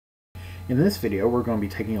In this video, we're going to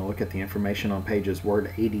be taking a look at the information on pages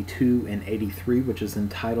Word 82 and 83, which is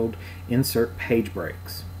entitled Insert Page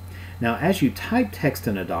Breaks. Now, as you type text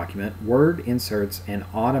in a document, Word inserts an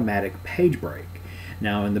automatic page break.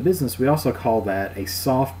 Now, in the business, we also call that a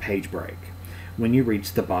soft page break when you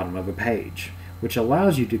reach the bottom of a page, which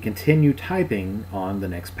allows you to continue typing on the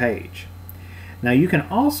next page. Now, you can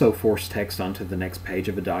also force text onto the next page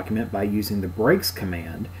of a document by using the breaks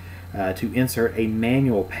command to insert a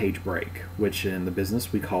manual page break, which in the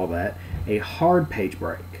business we call that a hard page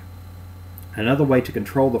break. Another way to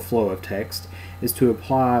control the flow of text is to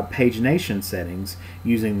apply pagination settings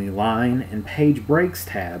using the Line and Page Breaks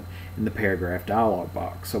tab in the Paragraph dialog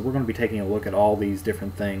box. So we're going to be taking a look at all these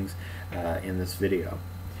different things in this video.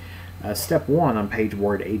 Step 1 on page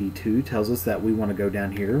Word 82 tells us that we want to go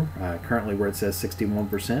down here, currently where it says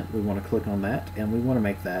 61%, we want to click on that and we want to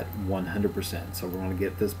make that 100%. So we're going to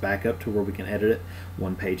get this back up to where we can edit it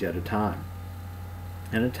one page at a time.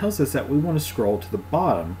 And it tells us that we want to scroll to the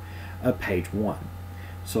bottom of page 1.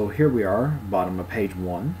 So here we are, bottom of page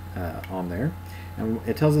 1 on there, and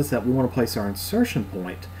it tells us that we want to place our insertion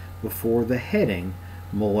point before the heading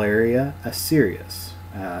Malaria Ascaris,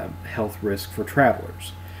 health risk for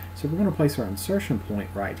travelers. So we're going to place our insertion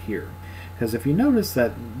point right here, because if you notice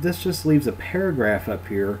that this just leaves a paragraph up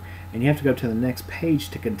here and you have to go to the next page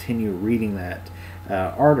to continue reading that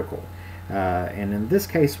article. And in this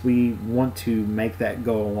case we want to make that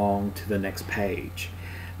go along to the next page.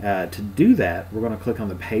 To do that, we're going to click on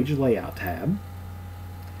the Page Layout tab,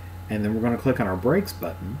 and then we're going to click on our Breaks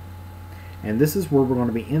button, and this is where we're going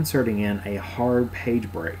to be inserting in a hard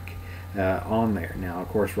page break on there. Now, of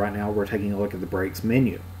course, right now we're taking a look at the Breaks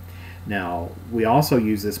menu. Now, we also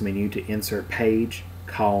use this menu to insert page,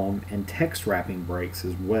 column, and text wrapping breaks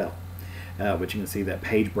as well, which you can see that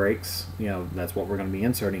page breaks, that's what we're going to be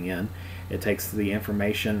inserting in. It takes the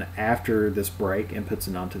information after this break and puts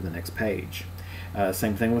it onto the next page.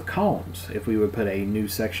 Same thing with columns. If we would put a new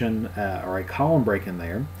section or a column break in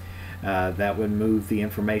there, that would move the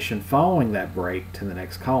information following that break to the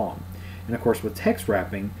next column. And of course, with text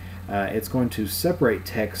wrapping, it's going to separate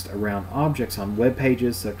text around objects on web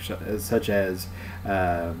pages such as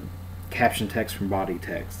caption text from body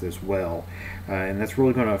text as well. And that's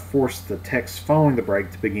really going to force the text following the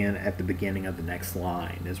break to begin at the beginning of the next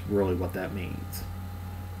line, is really what that means.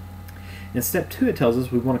 In step 2, it tells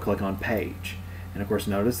us we want to click on Page. And of course,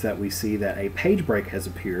 notice that we see that a page break has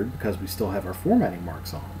appeared because we still have our formatting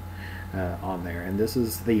marks on there. And this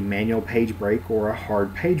is the manual page break or a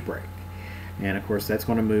hard page break. And of course, that's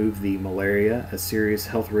going to move the Malaria Ascaris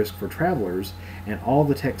health risk for travelers and all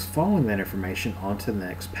the text following that information onto the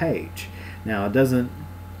next page. Now, it doesn't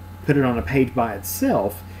put it on a page by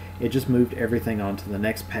itself, it just moved everything onto the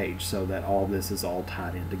next page so that all this is all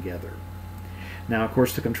tied in together. Now, of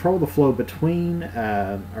course, to control the flow between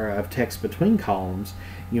of text between columns,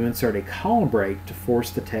 you insert a column break to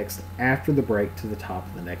force the text after the break to the top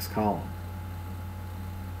of the next column.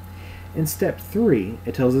 In step 3,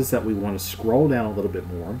 it tells us that we want to scroll down a little bit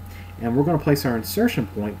more, and we're going to place our insertion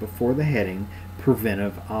point before the heading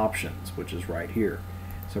Preventive Options, which is right here.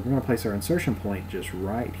 So we're going to place our insertion point just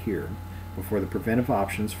right here before the preventive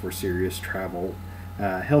options for serious travel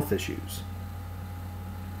health issues.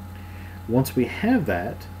 Once we have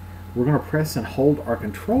that, we're going to press and hold our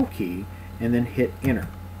Control key and then hit Enter.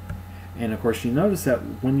 And of course, you notice that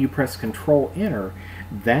when you press Control Enter,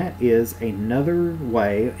 that is another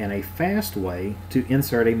way and a fast way to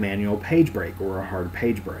insert a manual page break or a hard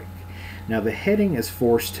page break. Now, the heading is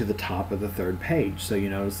forced to the top of the third page. So you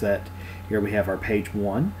notice that here we have our page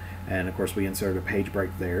 1, and of course we insert a page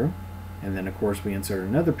break there. And then of course we insert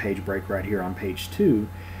another page break right here on page 2.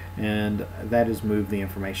 And that has moved the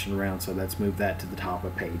information around, so that's moved that to the top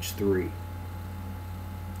of page 3.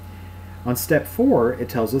 On step 4, it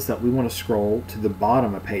tells us that we want to scroll to the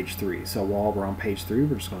bottom of page 3. So while we're on page 3,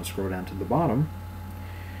 we're just going to scroll down to the bottom.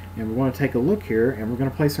 And we're going to take a look here, and we're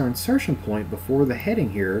going to place our insertion point before the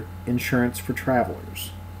heading here, Insurance for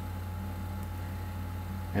Travelers.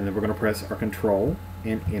 And then we're going to press our Control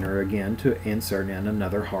and Enter again to insert in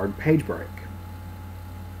another hard page break.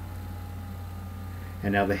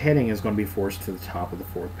 And now the heading is going to be forced to the top of the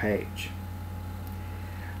 4th page.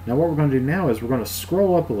 Now what we're going to do now is we're going to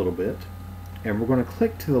scroll up a little bit, and we're going to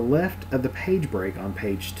click to the left of the page break on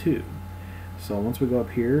page 2. So once we go up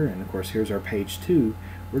here, and of course here's our page 2,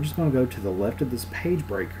 we're just going to go to the left of this page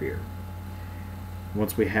break here.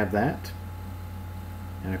 Once we have that,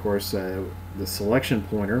 and of course the selection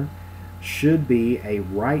pointer should be a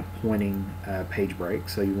right pointing page break.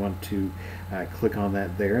 So you want to click on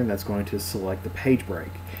that there, and that's going to select the page break.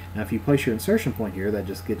 Now if you place your insertion point here, that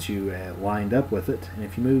just gets you lined up with it, and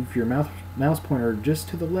if you move your mouse pointer just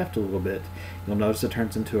to the left a little bit, you'll notice it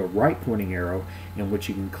turns into a right pointing arrow in which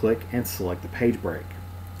you can click and select the page break.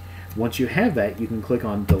 Once you have that, you can click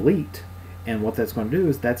on delete, and what that's going to do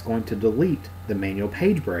is that's going to delete the manual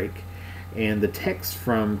page break, and the text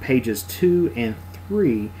from pages 2 and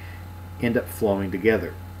 3 end up flowing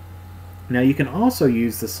together. Now you can also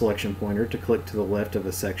use the selection pointer to click to the left of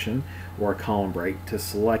a section or a column break to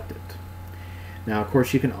select it. Now of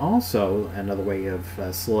course you can also, another way of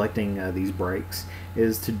selecting these breaks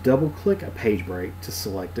is to double click a page break to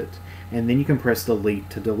select it, and then you can press delete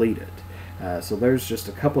to delete it. So there's just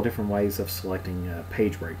a couple different ways of selecting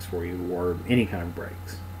page breaks for you, or any kind of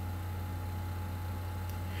breaks.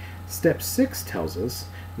 Step 6 tells us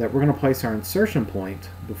that we're going to place our insertion point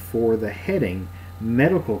before the heading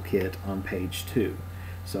Medical Kit on page 2.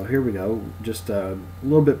 So here we go, just a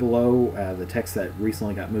little bit below the text that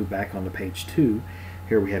recently got moved back onto page 2.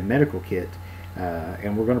 Here we have Medical Kit,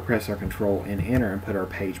 and we're going to press our Control and Enter and put our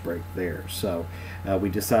page break there. So we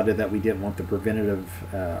decided that we didn't want the preventative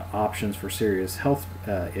options for serious health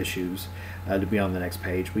issues to be on the next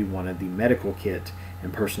page. We wanted the Medical Kit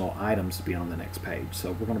and personal items to be on the next page.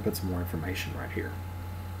 So we're going to put some more information right here.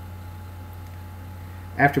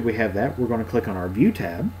 After we have that, we're going to click on our View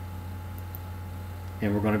tab,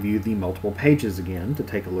 and we're going to view the multiple pages again to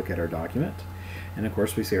take a look at our document. And of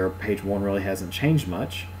course we see our page 1 really hasn't changed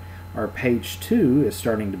much. Our page 2 is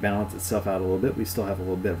starting to balance itself out a little bit. We still have a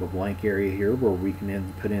little bit of a blank area here where we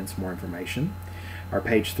can put in some more information. Our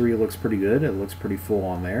page 3 looks pretty good. It looks pretty full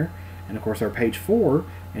on there. And of course our page 4,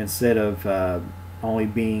 instead of only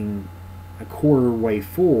being a quarter way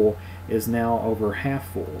full, is now over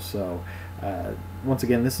half full. So once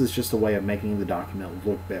again, this is just a way of making the document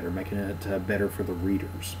look better, making it better for the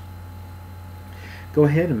readers. Go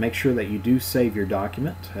ahead and make sure that you do save your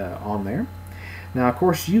document on there. Now of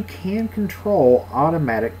course you can control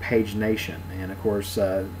automatic pagination, and of course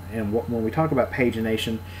when we talk about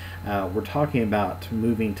pagination, we're talking about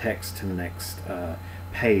moving text to the next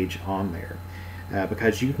page on there,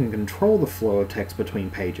 because you can control the flow of text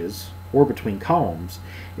between pages or between columns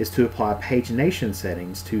is to apply pagination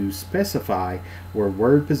settings to specify where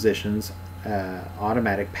Word positions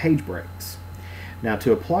automatic page breaks. Now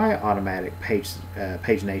to apply automatic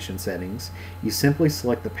pagination settings, you simply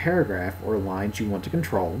select the paragraph or lines you want to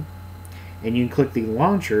control, and you can click the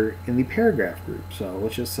launcher in the paragraph group. So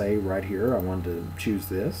let's just say right here I wanted to choose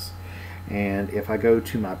this, and if I go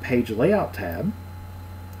to my page layout tab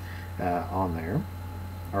on there,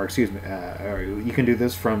 or excuse me, you can do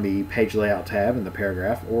this from the page layout tab in the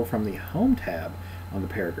paragraph or from the home tab on the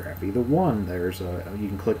paragraph. Either one, you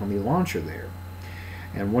can click on the launcher there.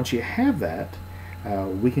 And once you have that,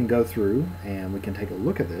 we can go through and we can take a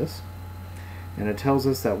look at this, and it tells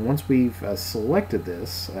us that once we've selected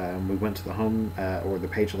this, we went to the home or the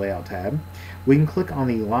page layout tab, we can click on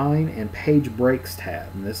the line and page breaks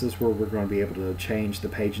tab, and this is where we're going to be able to change the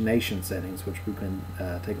pagination settings, which we can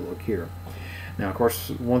take a look here. Now of course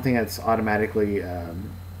one thing that's automatically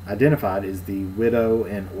identified is the widow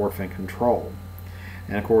and orphan control,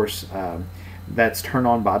 and of course that's turned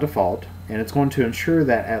on by default, and it's going to ensure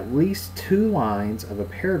that at least 2 lines of a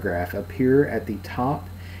paragraph appear at the top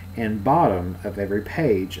and bottom of every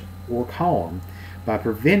page or column by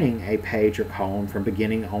preventing a page or column from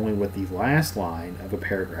beginning only with the last line of a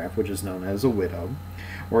paragraph, which is known as a widow,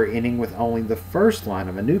 or ending with only the first line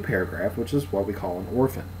of a new paragraph, which is what we call an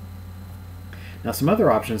orphan. Now some other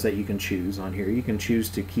options that you can choose on here, you can choose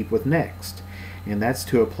to keep with next, and that's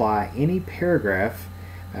to apply any paragraph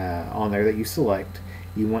on there that you select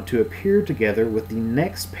you want to appear together with the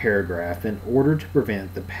next paragraph in order to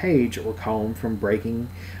prevent the page or column from breaking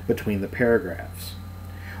between the paragraphs.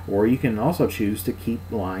 Or you can also choose to keep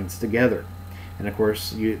lines together, and of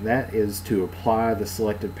course that is to apply the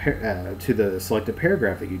selected to the selected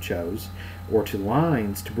paragraph that you chose, or to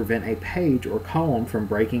lines to prevent a page or column from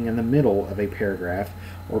breaking in the middle of a paragraph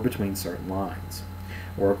or between certain lines.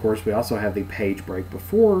 Or of course we also have the page break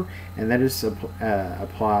before, and that is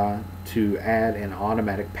apply to add an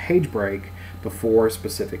automatic page break before a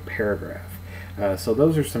specific paragraph. So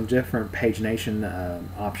those are some different pagination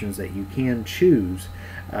options that you can choose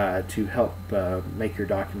to help make your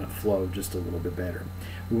document flow just a little bit better.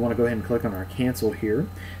 We want to go ahead and click on our cancel here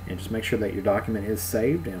and just make sure that your document is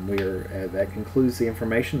saved, and that concludes the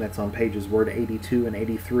information that's on pages Word 82 and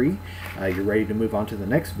 83. You're ready to move on to the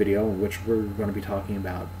next video in which we're going to be talking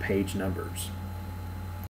about page numbers.